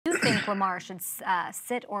think Lamar should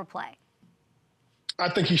sit or play? I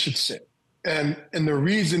think he should sit. And the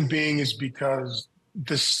reason being is because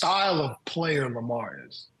the style of player Lamar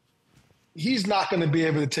is, he's not going to be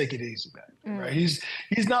able to take it easy back there, right? He's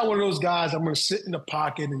not one of those guys, I'm going to sit in the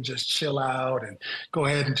pocket and just chill out and go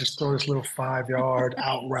ahead and just throw this little 5-yard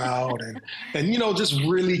out route and just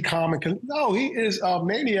really calm. No, he is a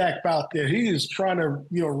maniac out there. He is trying to,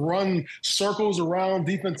 run circles around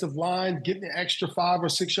defensive line, get the extra 5 or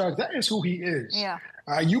 6 yards. That is who he is. Yeah.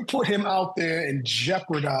 You put him out there and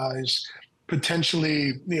jeopardize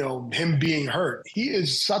potentially, him being hurt. He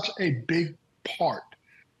is such a big part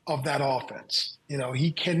of that offense.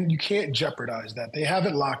 You can't jeopardize that. They have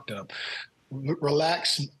it locked up.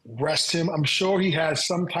 Relax, rest him. I'm sure he has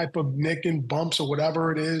some type of nick and bumps or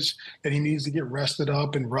whatever it is that he needs to get rested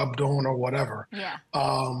up and rubbed on or whatever. Yeah.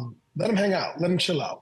 Let him hang out. Let him chill out.